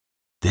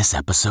This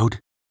episode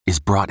is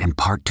brought in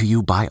part to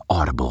you by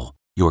Audible,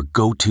 your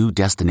go-to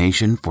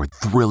destination for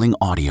thrilling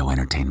audio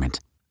entertainment.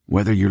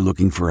 Whether you're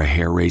looking for a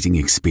hair-raising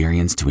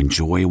experience to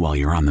enjoy while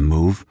you're on the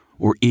move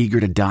or eager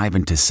to dive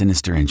into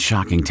sinister and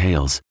shocking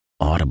tales,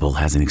 Audible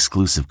has an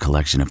exclusive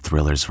collection of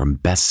thrillers from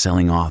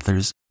best-selling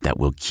authors that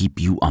will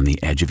keep you on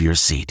the edge of your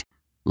seat.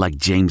 Like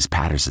James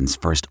Patterson's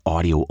first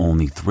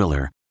audio-only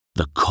thriller,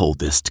 The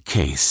Coldest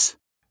Case.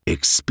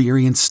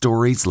 Experience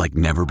stories like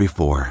never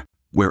before,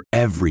 where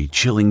every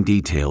chilling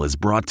detail is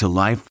brought to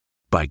life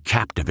by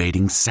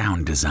captivating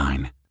sound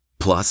design.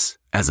 Plus,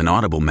 as an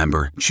Audible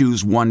member,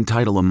 choose one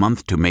title a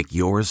month to make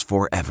yours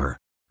forever.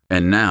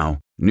 And now,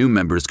 new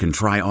members can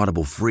try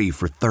Audible free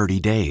for 30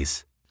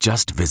 days.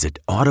 Just visit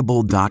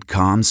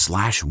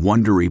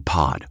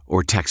audible.com/WonderyPod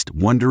or text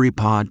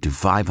WonderyPod to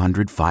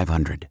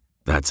 500-500.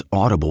 That's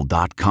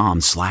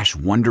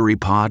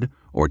audible.com/WonderyPod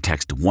or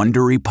text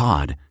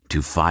WonderyPod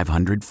to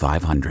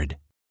 500-500.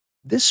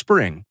 This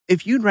spring,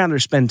 if you'd rather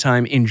spend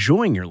time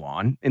enjoying your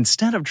lawn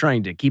instead of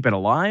trying to keep it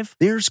alive,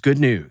 there's good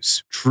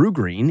news.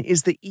 TruGreen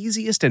is the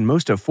easiest and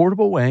most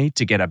affordable way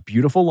to get a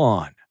beautiful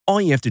lawn. All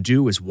you have to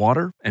do is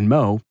water and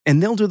mow,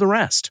 and they'll do the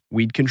rest.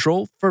 Weed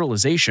control,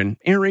 fertilization,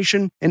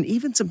 aeration, and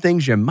even some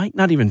things you might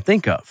not even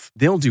think of.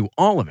 They'll do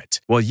all of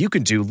it, while you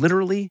can do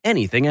literally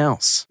anything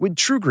else. With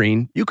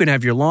TruGreen, you can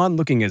have your lawn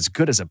looking as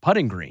good as a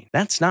putting green.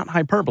 That's not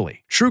hyperbole.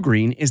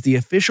 TruGreen is the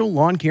official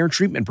lawn care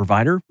treatment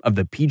provider of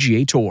the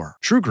PGA Tour.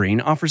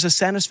 TruGreen offers a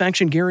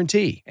satisfaction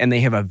guarantee, and they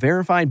have a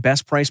verified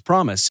best price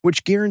promise,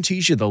 which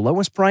guarantees you the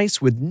lowest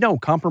price with no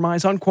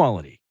compromise on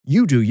quality.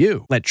 You do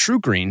you. Let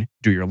TruGreen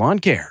do your lawn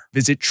care.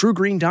 Visit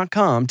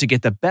TruGreen.com to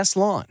get the best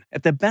lawn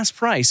at the best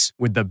price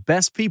with the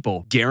best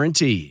people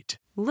guaranteed.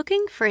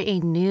 Looking for a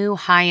new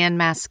high-end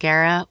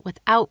mascara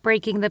without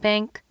breaking the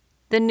bank?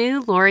 The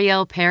new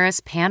L'Oreal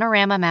Paris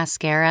Panorama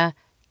Mascara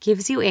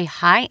gives you a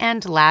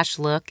high-end lash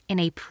look in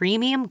a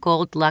premium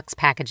gold luxe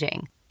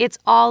packaging. It's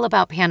all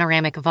about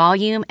panoramic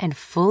volume and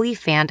fully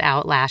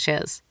fanned-out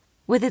lashes.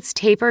 With its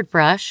tapered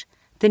brush,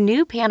 the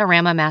new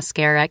Panorama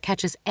Mascara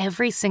catches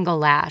every single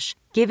lash,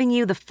 giving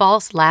you the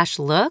false lash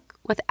look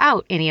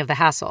without any of the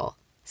hassle.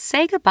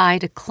 Say goodbye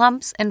to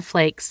clumps and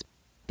flakes,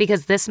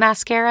 because this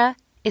mascara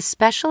is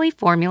specially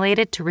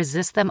formulated to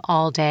resist them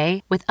all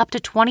day with up to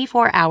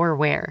 24-hour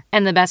wear.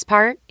 And the best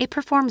part? It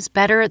performs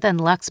better than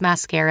Luxe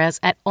mascaras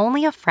at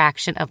only a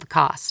fraction of the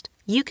cost.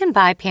 You can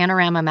buy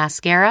Panorama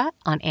Mascara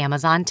on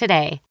Amazon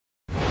today.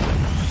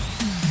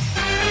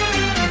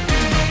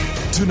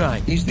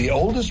 Tonight, he's the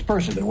oldest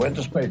person that went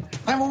to space.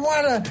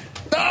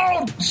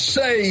 Don't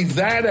say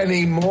that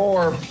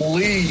anymore,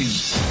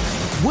 please.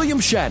 William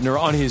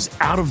Shatner on his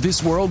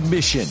out-of-this-world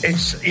mission.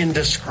 It's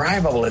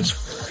indescribable. It's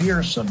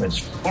fearsome. It's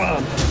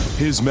fun.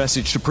 His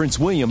message to Prince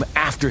William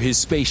after his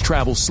space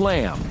travel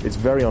slam. It's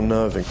very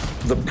unnerving.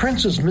 The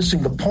prince is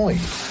missing the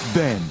point.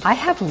 Then, I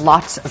have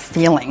lots of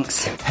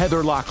feelings.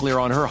 Heather Locklear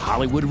on her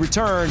Hollywood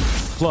return.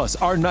 Plus,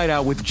 our night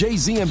out with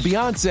Jay-Z and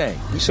Beyonce.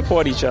 We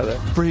support each other.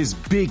 For his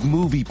big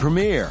movie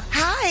premiere.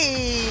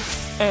 Hi!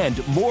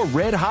 And more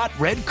red-hot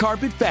red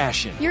carpet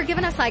fashion. You're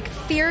giving us like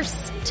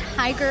fierce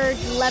tiger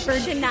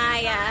leopard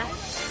Shania.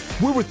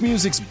 We're with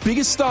music's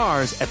biggest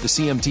stars at the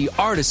CMT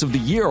Artist of the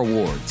Year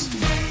Awards.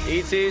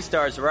 ET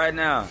starts right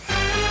now.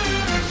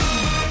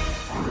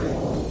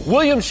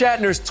 William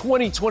Shatner's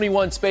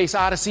 2021 Space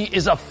Odyssey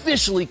is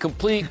officially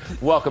complete.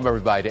 Welcome,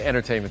 everybody, to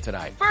Entertainment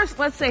Tonight. First,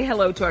 let's say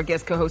hello to our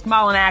guest co-host,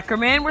 Malin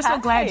Ackerman. We're so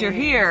glad you're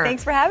here.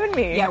 Thanks for having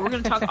me. Yeah, we're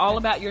going to talk all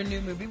about your new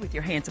movie with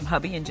your handsome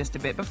hubby in just a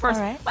bit. But first,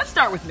 let's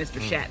start with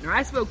Mr. Shatner.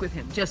 I spoke with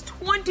him just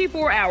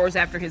 24 hours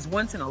after his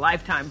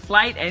once-in-a-lifetime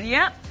flight, and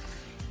yep,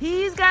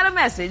 he's got a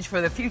message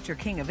for the future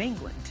King of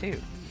England,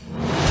 too.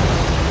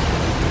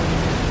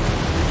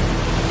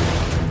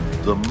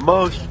 The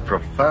most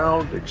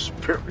profound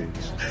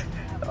experience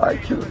I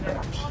can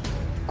imagine.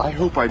 I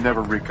hope I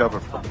never recover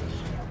from this.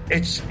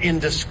 It's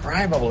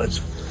indescribable. It's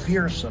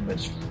fearsome.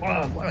 It's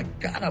fun. My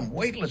God, I'm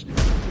weightless.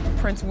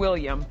 Prince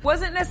William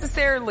wasn't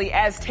necessarily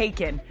as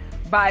taken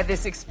by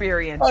this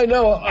experience. I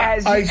know. I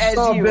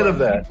saw a bit of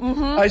that.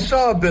 Mm-hmm. I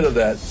saw a bit of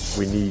that.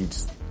 We need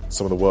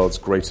some of the world's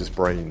greatest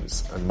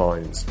brains and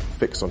minds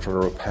fixed on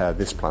trying to repair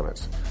this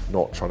planet,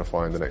 not trying to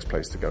find the next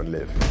place to go and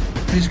live.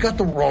 He's got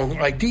the wrong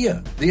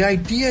idea. The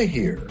idea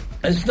here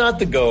is not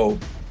to go,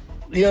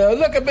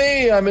 look at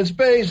me, I'm in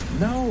space.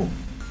 No.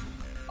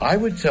 I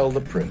would tell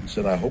the prince,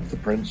 and I hope the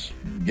prince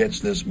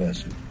gets this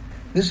message,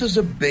 this is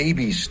a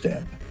baby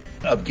step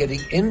of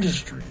getting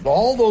industry,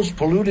 all those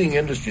polluting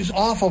industries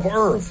off of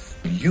Earth.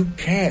 You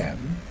can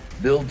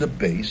build a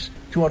base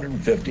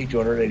 250,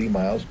 280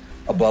 miles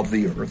above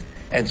the Earth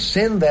and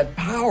send that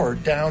power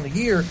down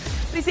here.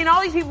 But you see,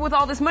 all these people with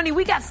all this money,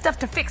 we got stuff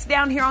to fix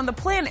down here on the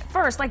planet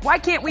first. Like, why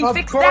can't we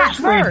fix that first?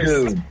 Of course we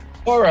do.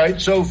 All right,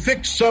 so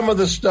fix some of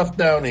the stuff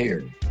down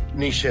here.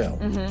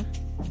 Nichelle,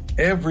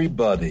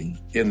 everybody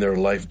in their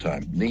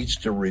lifetime needs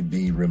to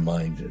be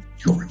reminded,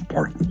 you're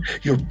important,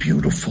 you're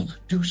beautiful,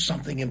 do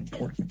something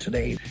important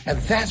today. And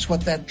that's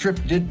what that trip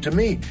did to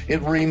me.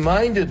 It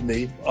reminded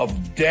me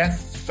of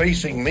death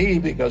facing me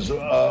because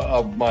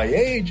of my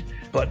age,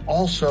 but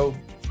also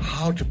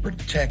how to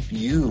protect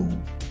you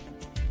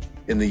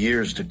in the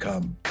years to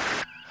come.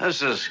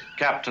 This is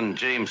Captain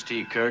James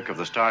T. Kirk of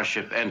the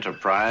Starship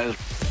Enterprise.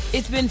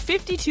 It's been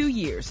 52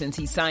 years since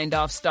he signed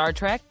off Star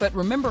Trek, but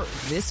remember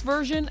this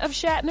version of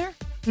Shatner?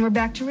 We're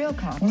back to real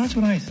cops. Well, that's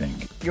what I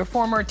think. Your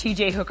former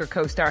T.J. Hooker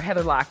co-star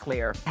Heather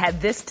Locklear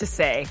had this to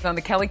say on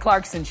the Kelly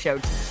Clarkson Show.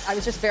 I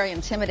was just very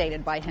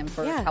intimidated by him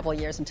for a couple of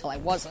years until I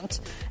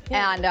wasn't,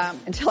 and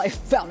until I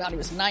found out he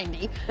was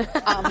 90.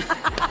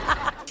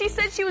 She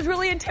said she was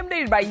really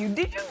intimidated by you.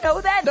 Did you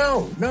know that?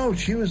 No,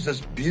 she was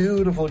this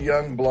beautiful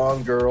young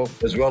blonde girl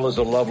as well as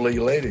a lovely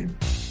lady.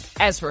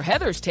 As for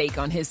Heather's take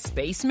on his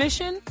space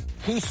mission,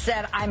 He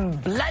said, "I'm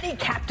bloody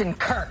Captain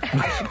Kirk.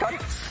 I should go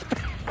to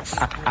space."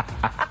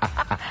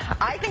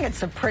 I think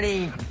it's a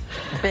pretty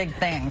big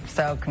thing,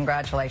 so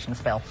congratulations,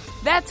 Phil.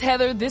 That's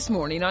Heather this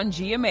morning on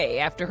GMA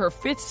after her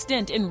 5th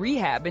stint in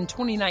rehab in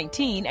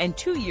 2019 and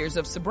 2 years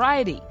of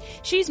sobriety.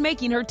 She's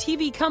making her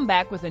TV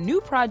comeback with a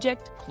new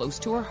project close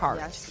to her heart.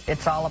 Yes.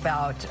 It's all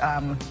about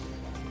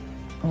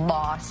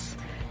loss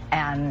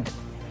and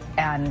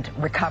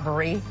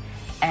recovery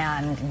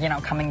and,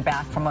 coming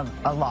back from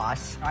a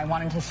loss. I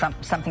wanted to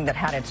something that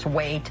had its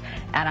weight,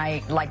 and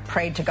I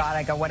prayed to God.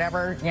 I go,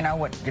 whatever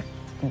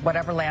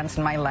lands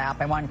in my lap,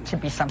 I want it to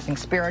be something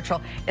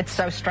spiritual. It's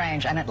so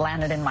strange, and it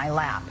landed in my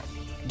lap.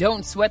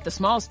 Don't Sweat the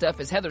Small Stuff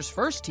is Heather's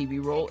first TV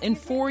role in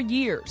 4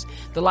 years.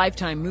 The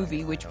Lifetime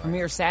movie, which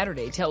premieres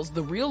Saturday, tells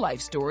the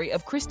real-life story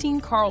of Christine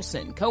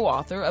Carlson,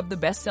 co-author of the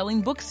best-selling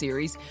book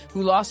series,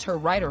 who lost her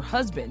writer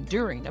husband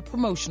during a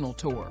promotional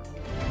tour.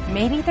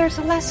 Maybe there's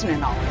a lesson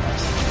in all of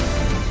this.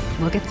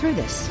 We'll get through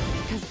this.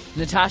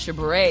 Natasha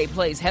Bure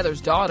plays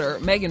Heather's daughter.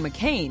 Meghan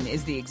McCain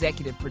is the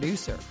executive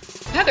producer.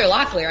 Heather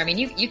Locklear,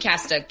 you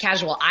cast a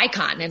casual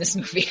icon in this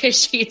movie.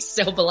 She is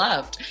so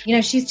beloved.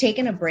 She's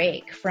taken a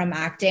break from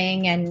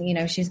acting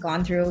and, she's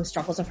gone through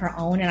struggles of her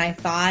own. And I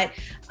thought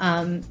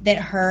that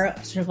her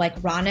sort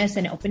of rawness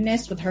and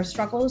openness with her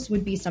struggles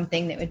would be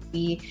something that would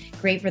be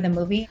great for the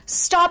movie.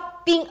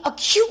 Stop being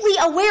acutely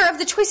aware of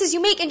the choices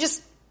you make and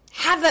just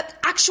have an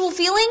actual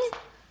feeling.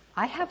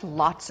 I have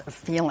lots of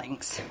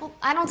feelings. Well,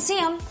 I don't see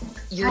them.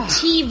 Your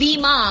TV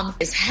mom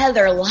is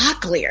Heather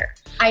Locklear.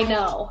 I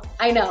know.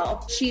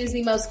 She is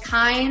the most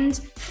kind,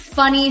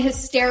 funny,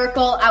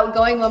 hysterical,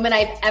 outgoing woman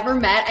I've ever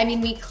met.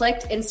 We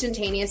clicked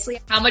instantaneously.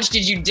 How much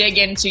did you dig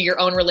into your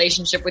own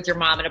relationship with your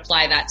mom and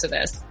apply that to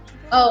this?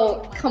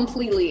 Oh,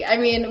 completely.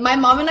 My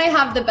mom and I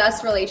have the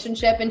best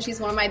relationship and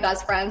she's one of my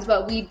best friends,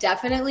 but we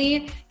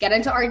definitely get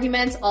into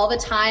arguments all the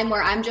time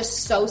where I'm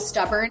just so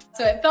stubborn.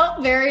 So it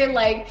felt very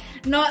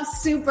not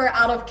super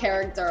out of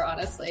character,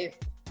 honestly.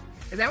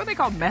 Is that what they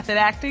call method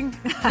acting?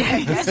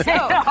 I guess so.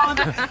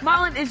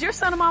 Marlon, is your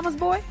son a mama's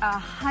boy?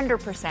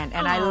 100%,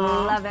 and I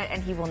love it,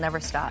 and he will never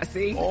stop.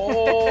 See?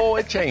 Oh,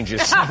 it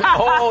changes.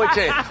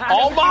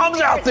 All moms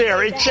out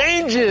there, it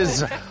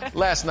changes.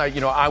 Last night,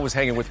 I was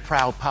hanging with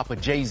proud Papa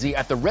Jay-Z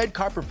at the red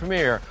carpet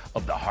premiere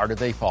of The Harder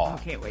They Fall. I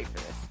can't wait for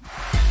this.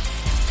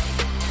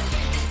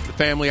 The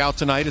family out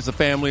tonight is a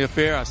family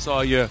affair. I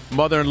saw your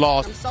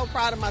mother-in-law. I'm so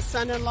proud of my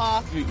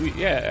son-in-law.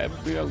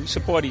 We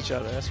support each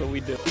other. That's what we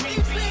do.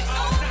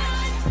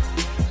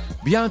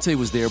 Beyonce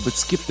was there but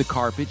skipped the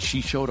carpet.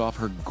 She showed off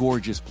her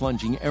gorgeous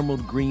plunging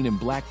emerald green and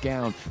black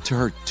gown to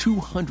her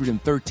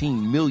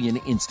 213 million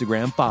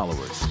Instagram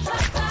followers.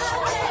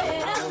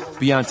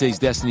 Beyonce's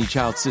Destiny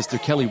Child sister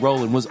Kelly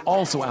Rowland was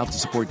also out to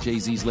support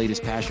Jay-Z's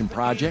latest passion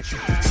project.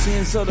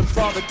 Sins of the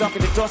father, dark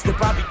in the doorstep,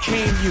 I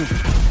became you.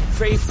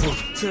 Faithful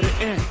to the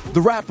end.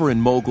 The rapper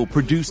and mogul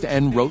produced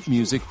and wrote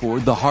music for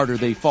The Harder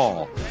They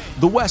Fall.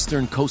 The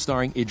Western,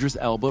 co-starring Idris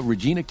Elba,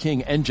 Regina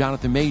King, and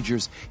Jonathan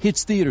Majors,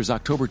 hits theaters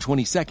October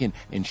 22nd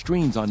and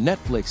streams on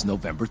Netflix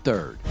November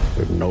 3rd.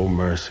 With no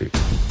mercy.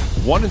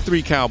 1 in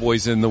 3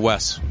 cowboys in the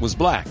West was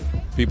black.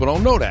 People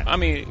don't know that.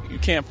 You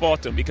can't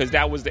fault them because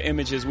that was the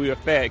images we were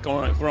fed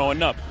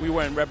growing up. We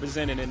weren't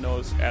represented in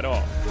those at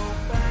all.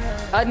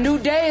 A new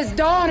day is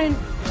dawning.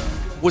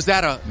 Was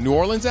that a New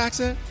Orleans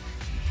accent?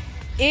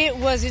 It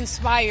was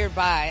inspired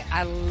by,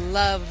 I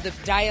love the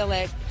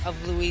dialect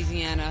of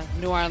Louisiana,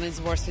 New Orleans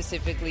more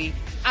specifically.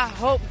 I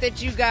hope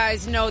that you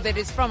guys know that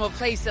it's from a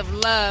place of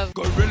love.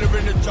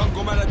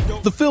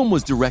 The film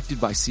was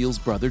directed by Seal's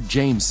brother,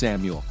 James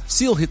Samuel.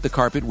 Seal hit the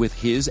carpet with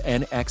his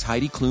and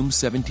ex-Heidi Klum's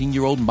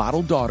 17-year-old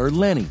model daughter,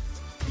 Lenny.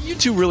 You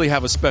two really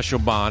have a special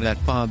bond, that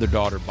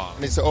father-daughter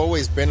bond. It's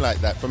always been like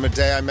that. From the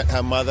day I met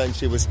her mother and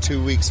she was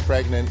 2 weeks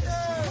pregnant.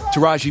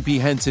 Taraji P.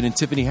 Henson and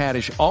Tiffany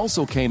Haddish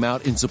also came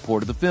out in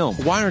support of the film.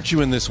 Why aren't you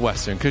in this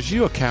Western? Because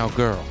you're a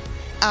cowgirl.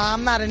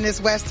 I'm not in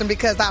this Western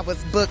because I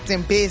was booked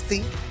and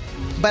busy,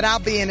 but I'll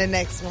be in the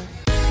next one.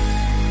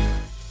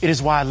 It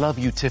is why I love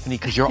you, Tiffany,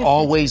 because you're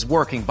always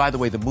working. By the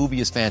way, the movie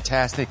is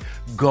fantastic.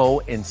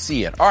 Go and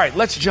see it. All right,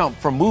 let's jump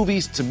from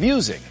movies to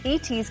music.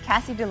 E.T.'s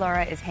Cassie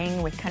DeLaura is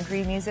hanging with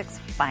country music's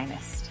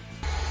finest.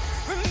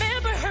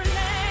 Remember her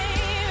name.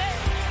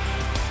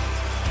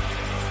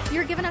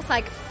 You're giving us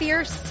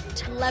fierce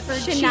leopard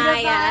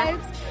Shania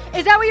vibes.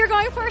 Is that what you're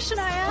going for,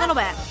 Shania? A little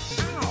bit.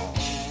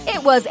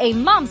 It was a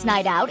mom's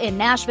night out in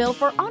Nashville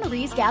for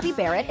honorees Gabby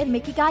Barrett and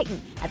Mickey Guyton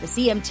at the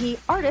CMT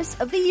Artist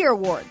of the Year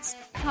Awards.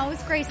 How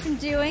is Grayson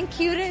doing?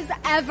 Cute as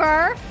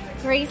ever.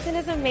 Grayson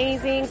is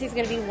amazing. He's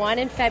going to be 1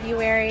 in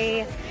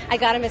February. I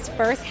got him his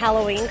first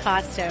Halloween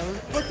costume.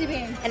 What's he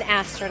being? An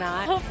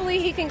astronaut. Hopefully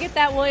he can get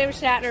that William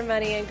Shatner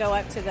money and go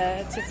up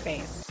to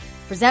space.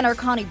 Presenter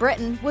Connie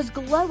Britton was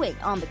glowing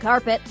on the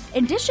carpet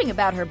and dishing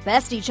about her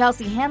bestie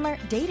Chelsea Handler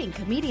dating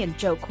comedian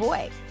Joe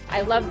Coy. I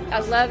love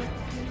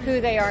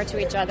who they are to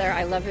each other.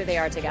 I love who they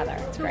are together.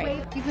 It's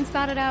great. You've been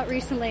spotted out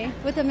recently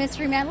with a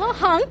mystery man, little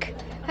hunk.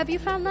 Have you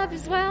found love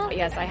as well?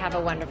 Yes, I have a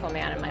wonderful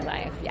man in my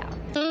life, yeah.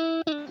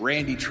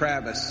 Randy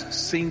Travis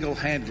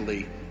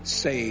single-handedly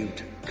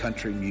saved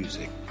country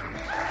music.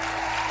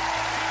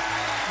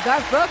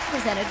 Garth Brooks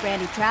presented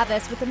Randy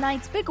Travis with the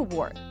night's big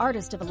award,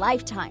 Artist of a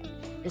Lifetime.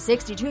 The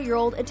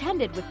 62-year-old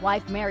attended with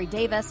wife Mary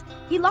Davis.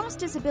 He lost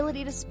his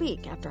ability to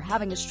speak after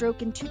having a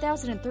stroke in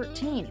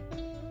 2013.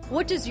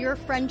 What does your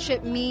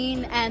friendship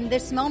mean and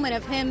this moment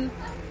of him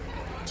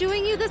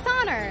doing you this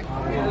honor?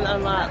 A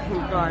lot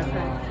from Garth.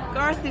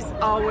 Garth is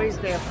always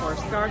there for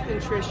us. Garth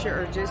and Trisha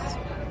are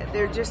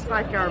they're just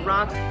like our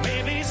rock.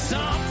 Maybe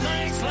some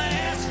things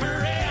last forever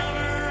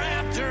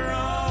after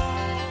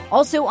all.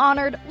 Also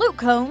honored Luke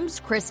Combs,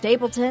 Chris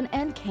Stapleton,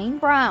 and Kane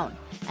Brown.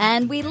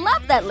 And we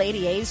love that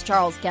Lady A's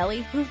Charles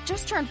Kelly, who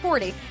just turned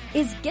 40,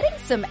 is getting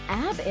some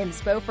ab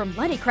inspo from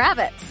Lenny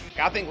Kravitz.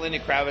 I think Lenny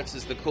Kravitz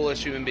is the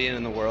coolest human being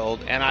in the world,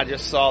 and I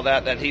just saw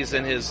that he's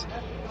in his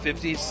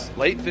 50s,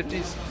 late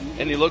 50s,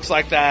 and he looks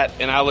like that,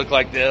 and I look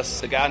like this.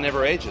 The guy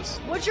never ages.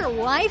 What'd your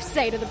wife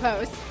say to the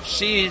post?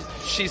 She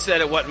said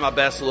it wasn't my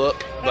best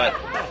look, but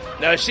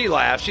no, she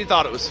laughed. She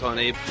thought it was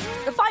funny.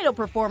 The final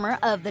performer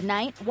of the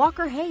night,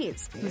 Walker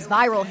Hayes, whose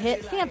viral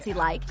hit Fancy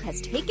Like has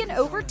taken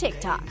over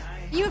TikTok.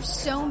 You have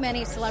so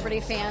many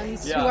celebrity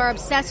fans who are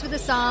obsessed with the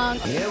song.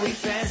 Yeah, we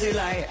fancy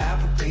like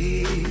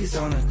Applebee's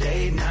on a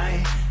date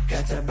night.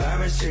 Got that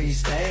Bourbon Street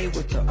steak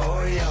with the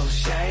Oreo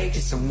shake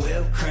and some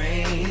whipped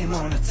cream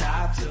on the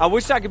top. I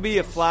wish I could be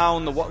a fly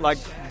on the wall. Like,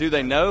 do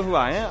they know who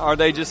I am? Are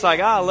they just like,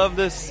 I love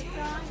this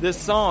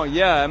song?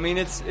 Yeah, I mean,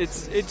 it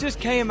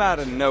just came out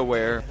of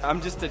nowhere.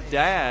 I'm just a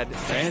dad.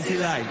 Fancy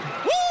like.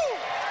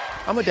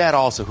 I'm a dad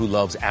also who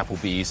loves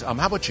Applebee's. How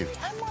about you?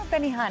 I'm more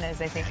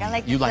Benihana's, I think. I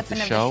like you the like the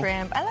flipping show? of the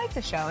shrimp. I like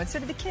the show, and so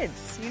do the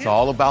kids. You know? It's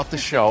all about the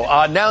show.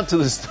 Now to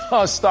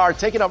the star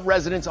taking up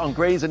residence on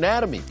Grey's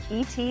Anatomy.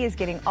 E.T. is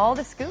getting all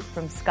the scoop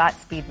from Scott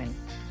Speedman.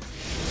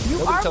 You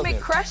are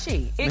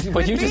McCrushy. It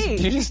could be.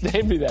 You just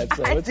named me that,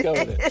 so let's go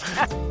with it.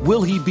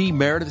 Will he be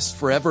Meredith's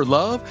forever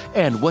love?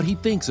 And what he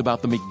thinks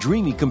about the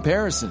McDreamy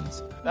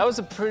comparisons. That was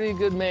a pretty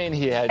good mane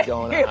he had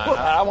going on.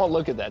 I won't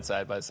look at that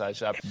side-by-side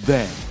shot.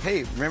 Then,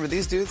 hey, remember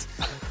these dudes?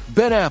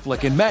 Ben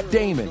Affleck and Matt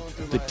Damon,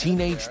 the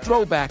teenage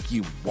throwback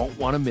you won't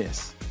want to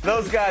miss.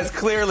 Those guys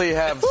clearly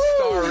have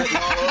star written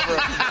all over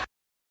them.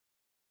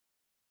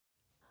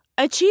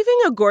 Achieving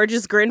a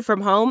gorgeous grin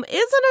from home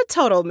isn't a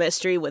total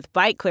mystery with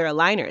Bite Clear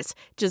aligners.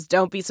 Just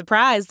don't be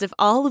surprised if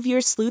all of your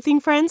sleuthing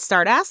friends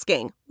start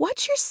asking,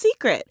 "What's your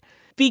secret?"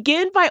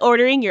 Begin by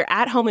ordering your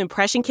at-home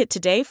impression kit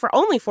today for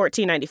only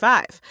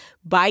 $14.95.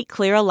 Bite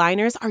Clear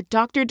aligners are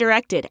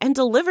doctor-directed and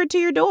delivered to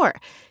your door.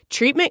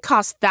 Treatment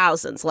costs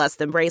thousands less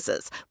than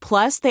braces.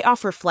 Plus, they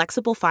offer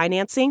flexible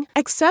financing,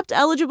 accept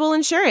eligible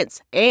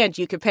insurance, and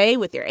you can pay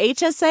with your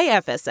HSA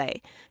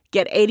FSA.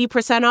 Get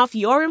 80% off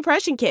your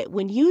impression kit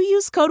when you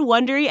use code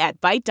WONDERY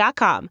at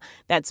Byte.com.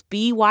 That's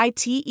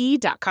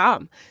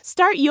BYTE.com.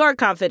 Start your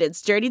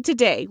confidence journey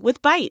today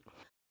with Byte.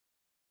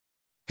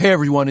 Hey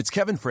everyone, it's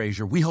Kevin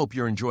Frazier. We hope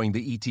you're enjoying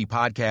the ET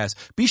podcast.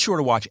 Be sure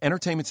to watch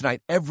Entertainment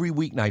Tonight every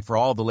weeknight for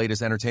all the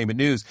latest entertainment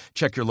news.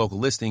 Check your local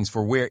listings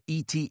for where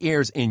ET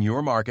airs in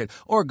your market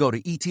or go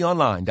to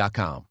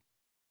etonline.com.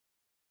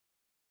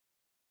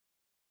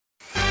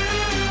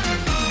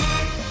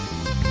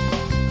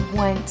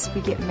 Once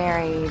we get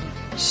married,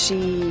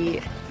 she,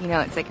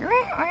 it's like,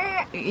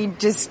 it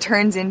just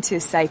turns into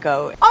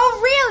Psycho.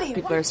 Oh, really?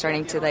 People are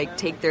starting to,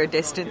 take their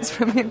distance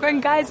from me. I'm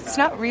going, guys, it's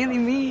not really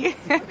me.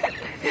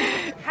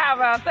 How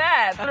about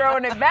that?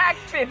 Throwing it back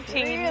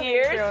 15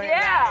 years.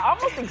 Yeah,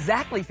 almost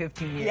exactly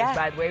 15 years,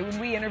 by the way, when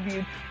we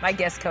interviewed my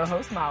guest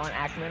co-host, Marlon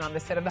Ackerman, on the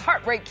set of The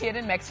Heartbreak Kid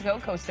in Mexico,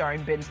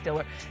 co-starring Ben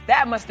Stiller.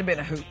 That must have been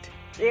a hoot.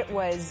 It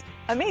was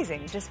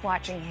amazing. Just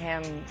watching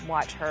him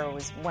watch her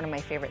was one of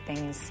my favorite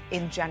things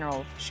in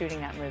general,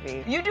 shooting that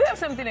movie. You do have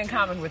something in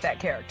common with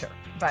that character,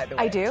 by the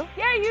way. I do?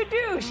 Yeah, you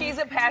do. She's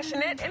a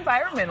passionate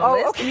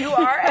environmentalist. Oh, okay. You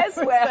are as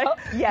well.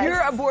 Yes.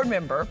 You're a board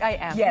member. I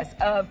am. Yes,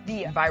 of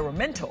the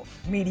Environmental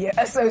Media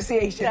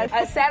Association.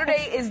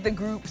 Saturday is the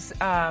group's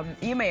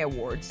EMA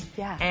Awards.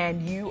 Yeah.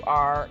 And you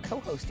are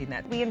co-hosting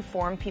that. We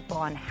inform people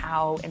on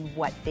how and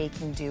what they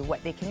can do,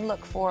 what they can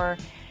look for,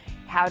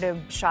 how to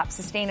shop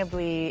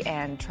sustainably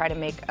and try to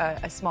make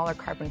a smaller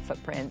carbon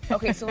footprint.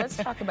 Okay, so let's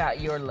talk about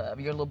your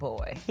love, your little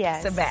boy.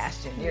 Yes.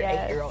 Sebastian, your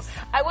 8-year-old.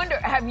 I wonder,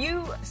 have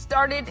you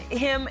started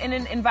him in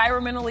an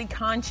environmentally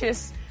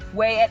conscious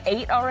way at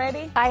 8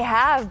 already? I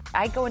have.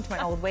 I go into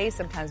my old ways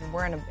sometimes when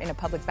we're in a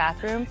public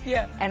bathroom.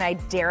 Yeah. And I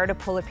dare to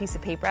pull a piece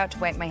of paper out to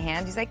wipe my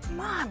hand. He's like,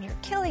 Mom, you're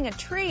killing a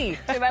tree.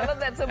 I love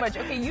that so much.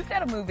 Okay, you've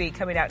got a movie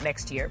coming out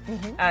next year.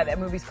 That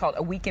movie's called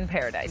A Week in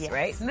Paradise,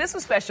 right? And this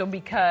was special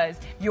because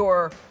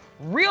your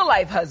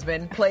real-life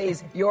husband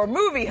plays your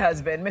movie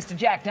husband, Mr.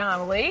 Jack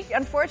Donnelly.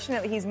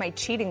 Unfortunately, he's my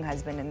cheating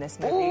husband in this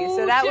movie, Ooh,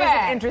 so that was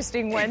Jack. an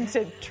interesting one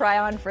to try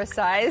on for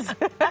size.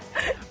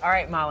 All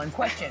right, Malin,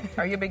 question.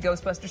 Are you a big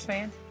Ghostbusters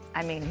fan?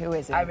 I mean, who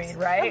isn't? I mean,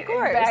 right? Of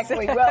course.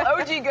 Exactly. Well,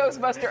 OG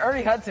Ghostbuster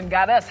Ernie Hudson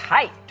got us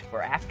hyped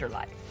for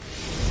Afterlife.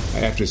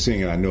 After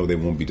seeing it, I know they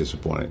won't be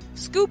disappointed.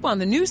 Scoop on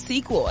the new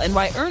sequel and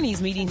why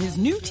Ernie's meeting his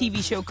new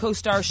TV show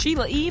co-star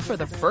Sheila E. for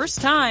the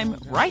first time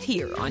right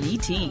here on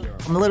E.T.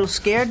 I'm a little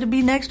scared to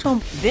be next to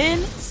him.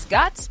 Then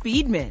Scott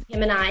Speedman.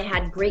 Him and I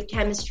had great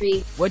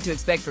chemistry. What to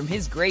expect from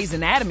his Grey's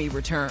Anatomy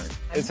return.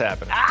 It's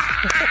happening.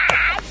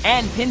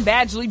 And Penn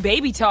Badgley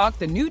Baby Talk,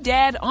 the new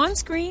dad on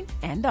screen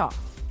and off.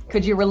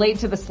 Could you relate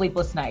to the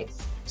sleepless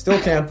nights? Still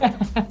can.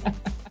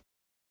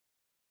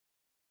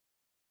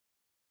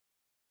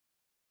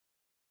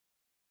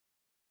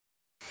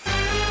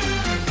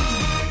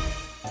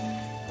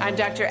 I'm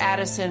Dr.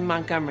 Addison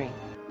Montgomery.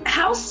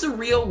 How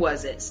surreal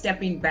was it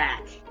stepping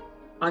back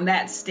on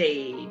that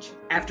stage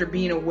after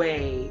being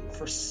away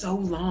for so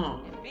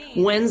long?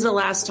 When's the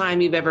last time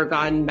you've ever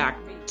gone back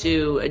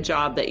to a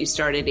job that you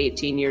started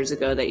 18 years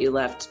ago that you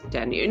left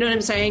 10 years? You know what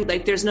I'm saying?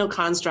 Like, there's no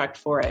construct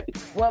for it.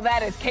 Well,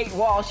 that is Kate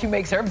Walsh, who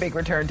makes her big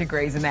return to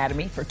Grey's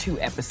Anatomy for 2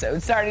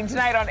 episodes, starting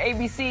tonight on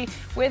ABC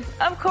with,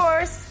 of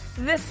course,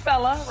 this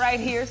fella right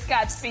here,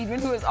 Scott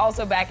Speedman, who is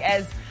also back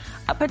as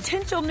a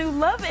potential new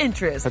love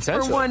interest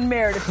for one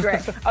Meredith Grey.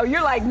 Oh,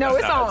 you're like, no,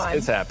 it's on.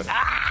 It's happening.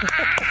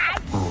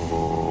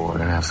 Oh, we're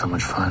gonna have so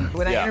much fun.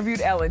 When I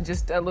interviewed Ellen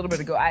just a little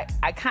bit ago,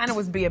 I kind of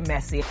was being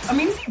messy. I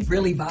mean, is he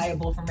really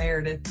viable for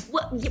Meredith?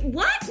 What?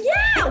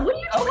 Yeah. What are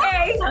you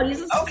talking about? He's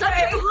such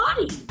a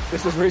hottie.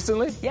 This was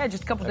recently? Yeah,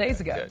 just a couple days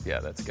ago. Good. Yeah,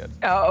 that's good.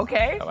 Oh,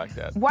 okay. I like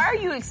that. Why are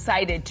you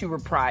excited to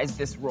reprise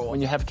this role? When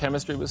you have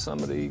chemistry with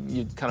somebody,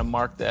 you kind of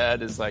mark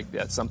that as like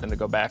that's something to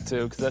go back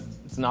to because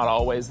it's not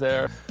always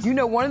there. You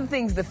know, one of the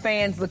things the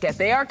fans look at,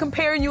 they are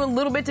comparing you a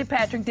little bit to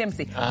Patrick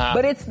Dempsey,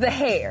 but it's the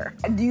hair.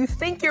 Do you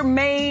think your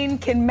mane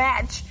can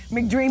match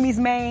McDreamy's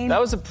mane? That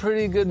was a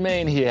pretty good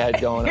mane he had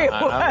going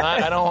on.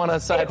 I don't want a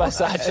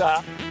side-by-side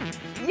shot.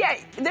 Yeah,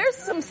 there's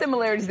some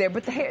similarities there,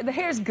 but the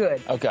hair's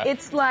good. Okay.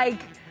 It's like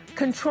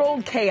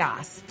controlled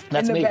chaos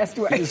That's in the me. best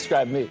way. You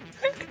described me.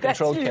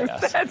 Controlled you.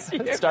 chaos. That's you.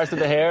 It starts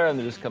with the hair and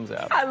it just comes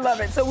out. I love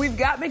it. So we've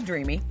got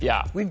McDreamy.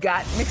 Yeah. We've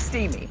got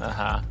McSteamy.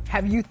 Uh-huh.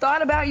 Have you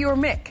thought about your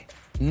Mick?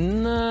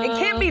 No. It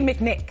can't be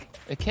McNick.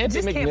 It can't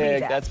be just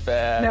McNick. that. That's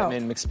bad. No. I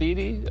mean,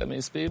 Speedman.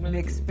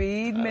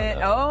 McSpeedman.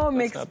 Oh,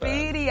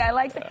 McSpeedy. I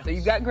like that. Yeah. So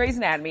you've got Grey's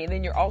Anatomy, and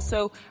then you're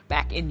also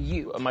back in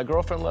You. My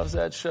girlfriend loves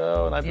that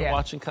show, and I've been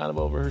watching kind of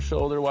over her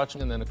shoulder,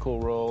 and then a cool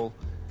role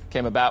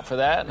came about for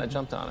that, and I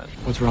jumped on it.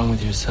 What's wrong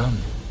with your son?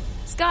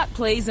 Scott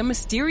plays a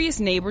mysterious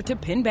neighbor to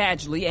Penn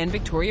Badgley and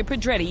Victoria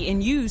Pedretti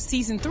in You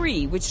Season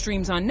 3, which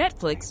streams on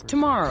Netflix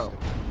tomorrow.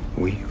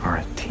 We are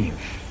a team.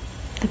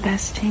 The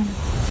best team.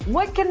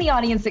 What can the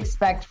audience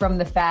expect from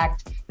the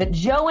fact that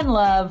Joe and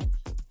Love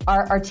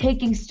are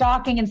taking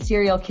stalking and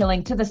serial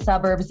killing to the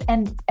suburbs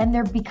and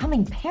they're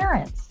becoming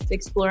parents?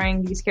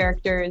 Exploring these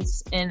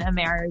characters in a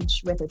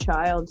marriage with a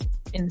child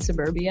in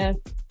suburbia.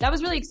 That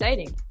was really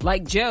exciting.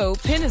 Like Joe,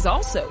 Penn is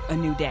also a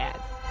new dad.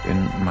 In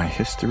my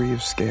history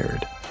of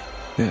scared,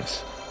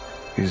 this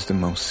is the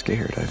most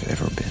scared I've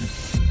ever been.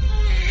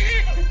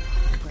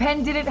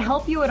 Penn, did it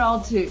help you at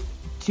all to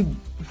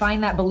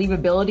find that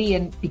believability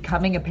in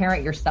becoming a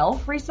parent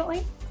yourself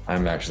recently?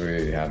 I'm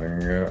actually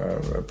having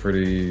a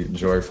pretty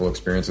joyful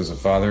experience as a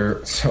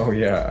father. So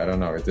yeah, I don't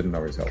know. It didn't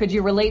always help. Could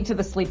you relate to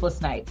the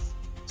sleepless nights?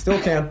 Still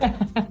can.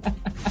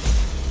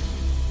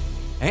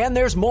 And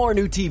there's more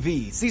new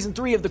TV. Season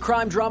 3 of the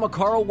crime drama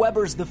Carl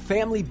Weber's The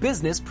Family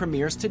Business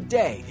premieres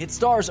today. It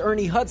stars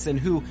Ernie Hudson,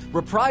 who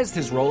reprised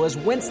his role as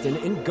Winston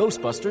in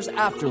Ghostbusters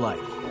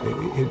Afterlife.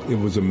 It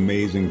was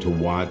amazing to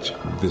watch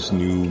this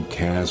new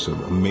cast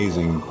of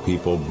amazing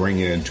people bring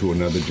it into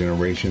another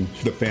generation.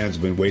 The fans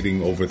have been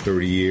waiting over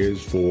 30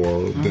 years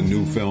for the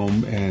new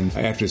film, and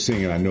after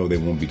seeing it, I know they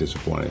won't be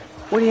disappointed.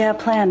 What do you have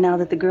planned now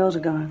that the girls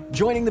are gone?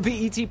 Joining the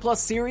BET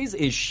Plus series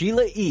is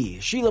Sheila E.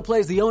 Sheila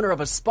plays the owner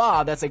of a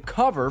spa that's a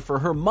cover for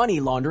her money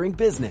laundering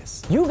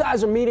business. You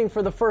guys are meeting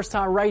for the first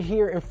time right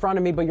here in front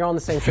of me, but you're on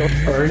the same show.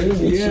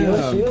 Ernie,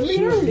 Sheila.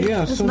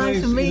 Yeah, It's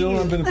nice to meet you.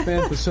 I've been a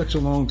fan for such a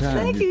long time.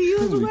 Thank you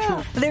as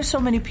well. There's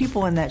so many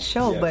people in that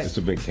show, but it's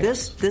a big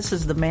cast. This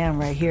is the man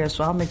right here,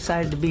 so I'm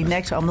excited to be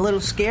next to him. I'm a little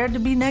scared to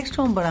be next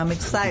to him, but I'm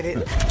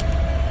excited.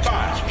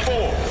 5,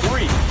 4,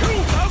 3, 2,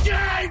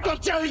 okay, go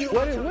tell you.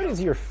 What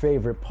is your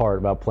favorite part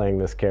about playing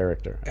this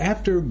character?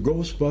 After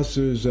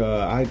Ghostbusters,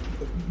 I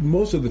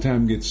most of the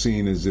time get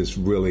seen as this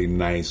really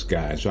nice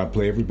guy, so I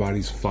play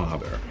everybody's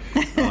father.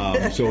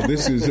 So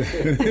this is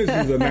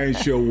a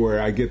nice show where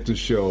I get to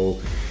show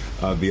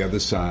the other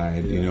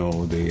side, you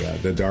know,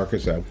 the darker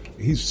side.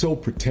 He's so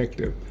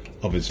protective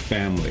of his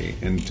family.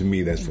 And to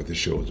me, that's what the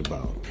show is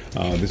about.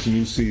 This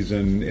new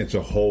season, it's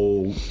a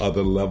whole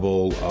other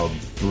level of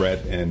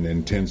threat and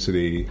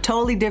intensity.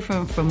 Totally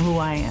different from who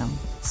I am.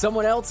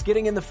 Someone else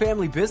getting in the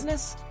family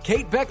business?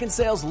 Kate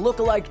Beckinsale's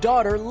lookalike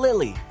daughter,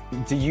 Lily.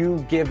 Do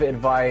you give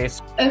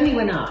advice? Only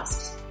when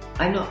asked.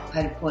 I'm not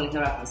kind of calling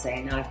her up and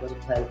saying, now I've got to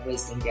play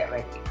Wisdom, get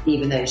ready.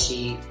 Even though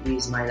she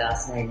used my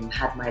last name,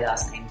 had my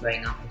last name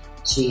growing up,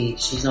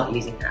 she's not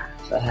using that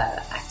for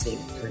her acting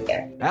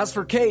career. As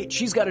for Kate,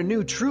 she's got a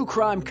new true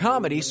crime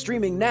comedy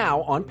streaming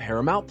now on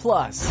Paramount+.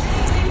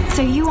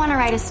 So you want to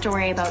write a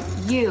story about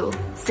you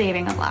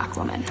saving a black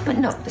woman. But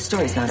no, the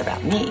story's not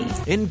about me.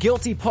 In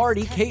Guilty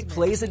Party, Kate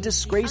plays a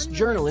disgraced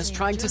journalist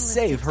trying to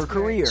save her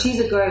career. She's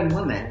a grown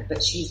woman,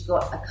 but she's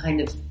got a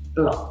kind of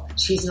block.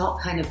 She's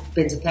not kind of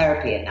been to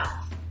therapy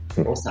enough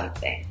or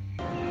something.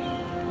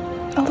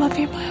 I love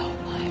you my whole life.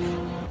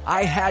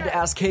 I had to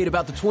ask Kate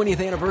about the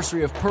 20th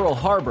anniversary of Pearl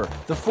Harbor,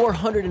 the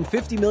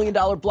 $450 million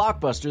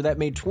blockbuster that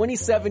made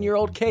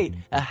 27-year-old Kate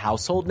a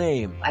household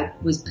name. I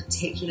was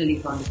particularly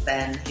fond of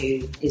Ben,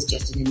 who is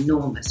just an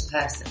enormous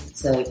person.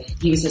 So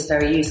he was just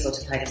very useful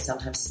to kind of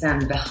sometimes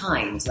stand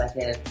behind like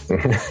a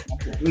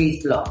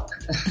breathe block.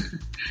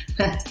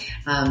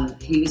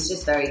 He was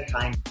just very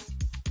kind.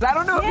 I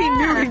don't know if he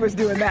knew he was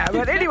doing that.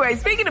 But anyway,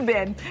 speaking of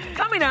Ben,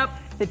 coming up,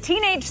 the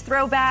teenage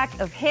throwback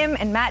of him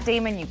and Matt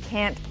Damon you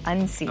can't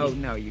unsee. Oh,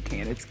 no, you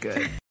can't. It's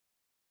good.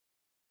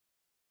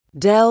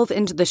 Delve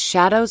into the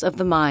shadows of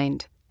the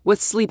mind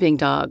with Sleeping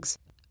Dogs,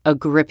 a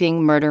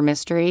gripping murder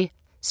mystery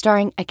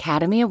starring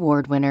Academy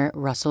Award winner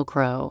Russell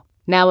Crowe.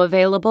 Now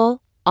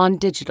available on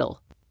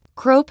digital.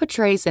 Crowe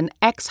portrays an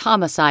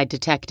ex-homicide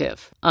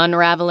detective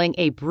unraveling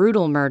a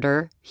brutal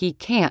murder he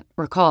can't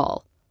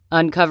recall.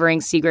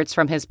 Uncovering secrets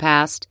from his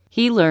past,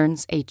 he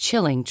learns a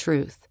chilling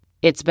truth.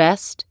 It's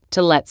best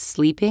to let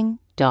sleeping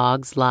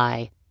dogs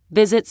lie.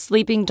 Visit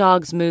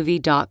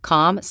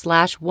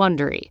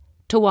sleepingdogsmovie.com/Wondery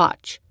to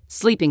watch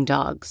Sleeping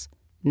Dogs,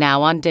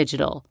 now on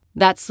digital.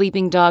 That's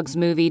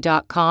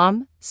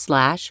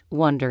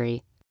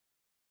sleepingdogsmovie.com/Wondery.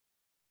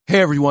 Hey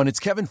everyone, it's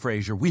Kevin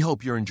Frazier. We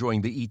hope you're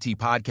enjoying the ET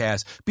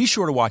podcast. Be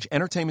sure to watch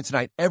Entertainment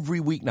Tonight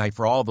every weeknight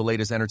for all the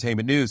latest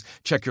entertainment news.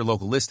 Check your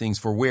local listings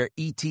for where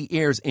ET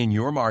airs in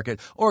your market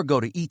or go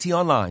to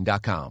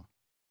etonline.com.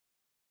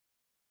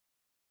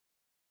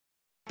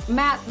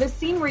 Matt, the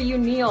scene where you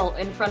kneel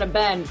in front of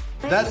Ben.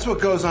 That's what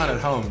goes on at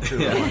home,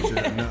 too. I want you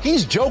to know.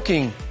 He's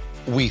joking,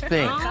 we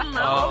think.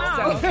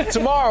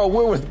 Tomorrow,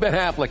 we're with Ben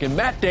Affleck and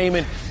Matt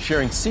Damon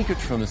sharing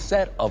secrets from the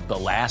set of The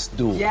Last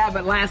Duel. Yeah,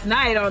 but last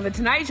night on The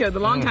Tonight Show, the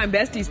longtime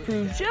besties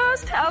proved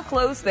just how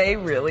close they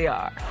really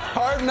are.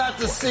 Hard not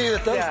to see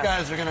that those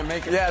guys are going to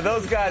make it. Yeah,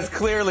 those guys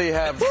clearly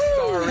have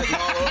star written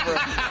all over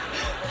them.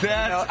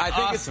 I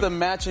think it's the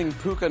matching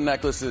puka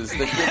necklaces that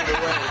give it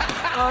away.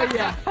 Oh,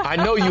 yeah. I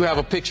know you have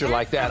a picture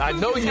like that. I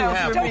know you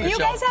have. Don't you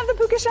guys have the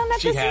puka shell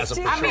necklaces? She has a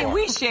too? picture. I mean,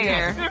 we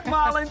share.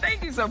 Marlon,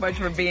 thank you so much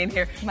for being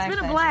here. It's been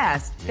a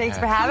blast. Thanks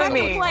for having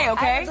me. Play,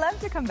 okay? I'd love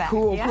to come back.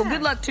 Cool. Yeah. Cool.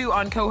 Good luck, too,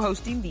 on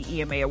co-hosting the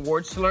EMA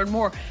Awards. To learn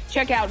more,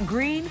 check out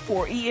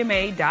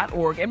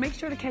greenforema.org and make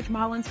sure to catch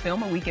Marlon's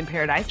film, A Week in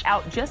Paradise,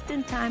 out just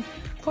in time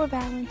for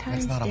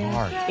Valentine's Day. That's not a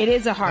heart. It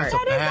is a heart.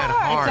 That's a bad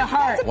heart. It's a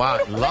heart.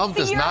 Wow, love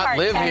does not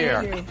live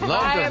here.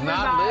 Love does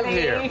not live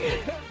here.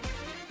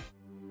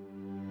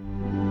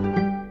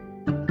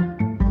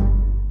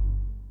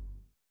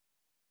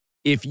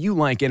 If you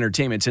like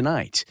Entertainment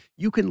Tonight,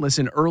 you can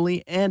listen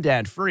early and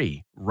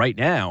ad-free right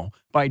now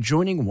by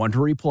joining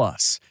Wondery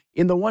Plus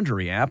in the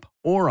Wondery app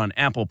or on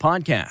Apple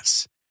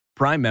Podcasts.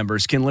 Prime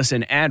members can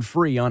listen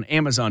ad-free on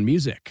Amazon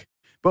Music.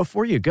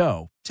 Before you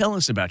go, tell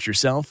us about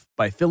yourself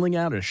by filling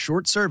out a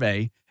short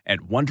survey at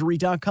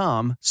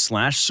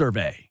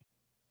Wondery.com/survey.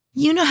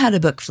 You know how to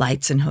book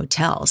flights and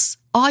hotels.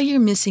 All you're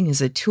missing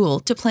is a tool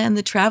to plan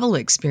the travel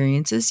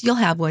experiences you'll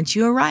have once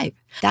you arrive.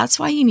 That's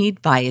why you need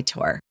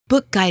Viator.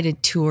 Book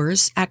guided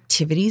tours,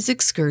 activities,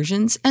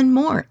 excursions, and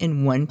more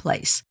in one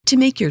place to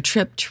make your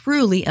trip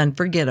truly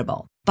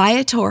unforgettable.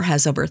 Viator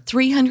has over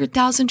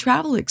 300,000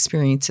 travel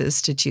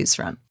experiences to choose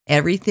from.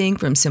 Everything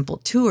from simple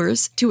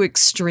tours to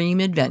extreme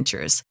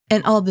adventures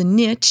and all the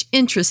niche,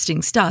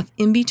 interesting stuff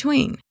in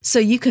between. So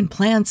you can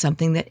plan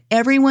something that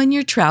everyone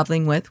you're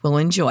traveling with will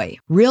enjoy.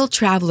 Real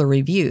traveler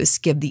reviews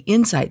give the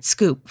inside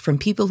scoop from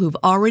people who've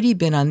already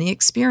been on the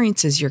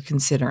experiences you're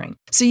considering.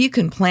 So you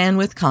can plan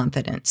with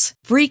confidence.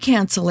 Free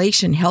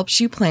cancellation helps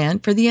you plan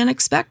for the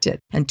unexpected.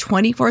 And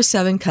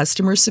 24/7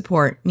 customer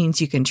support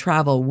means you can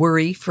travel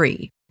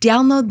worry-free.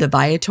 Download the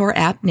Viator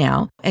app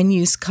now and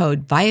use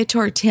code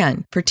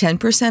Viator10 for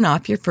 10%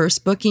 off your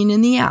first booking in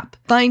the app.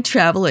 Find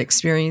travel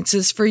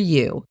experiences for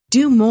you.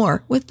 Do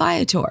more with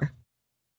Viator.